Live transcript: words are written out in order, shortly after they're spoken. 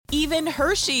Even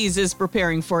Hershey's is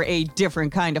preparing for a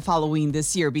different kind of Halloween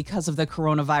this year because of the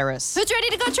coronavirus. Who's ready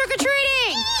to go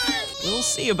trick-or-treating? We'll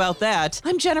see about that.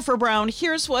 I'm Jennifer Brown.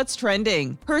 Here's what's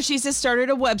trending. Hershey's has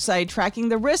started a website tracking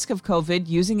the risk of COVID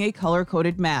using a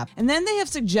color-coded map. And then they have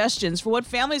suggestions for what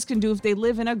families can do if they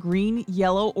live in a green,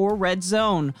 yellow, or red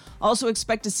zone. Also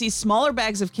expect to see smaller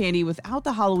bags of candy without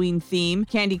the Halloween theme.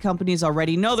 Candy companies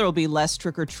already know there will be less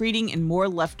trick-or-treating and more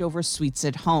leftover sweets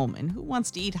at home. And who wants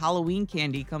to eat Halloween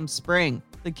candy come spring?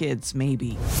 The kids,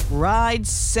 maybe. Ride,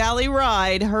 Sally,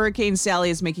 ride. Hurricane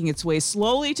Sally is making its way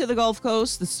slowly to the Gulf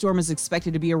Coast. The storm is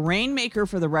expected to be a rainmaker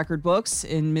for the record books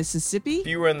in Mississippi. If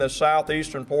you are in the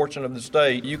southeastern portion of the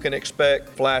state, you can expect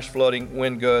flash flooding,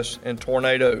 wind gusts, and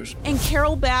tornadoes. And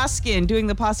Carol Baskin doing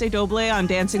the Passe Doble on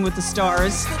Dancing with the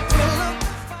Stars.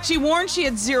 She warned she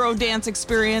had zero dance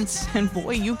experience, and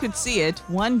boy, you could see it.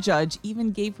 One judge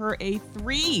even gave her a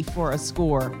 3 for a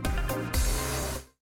score.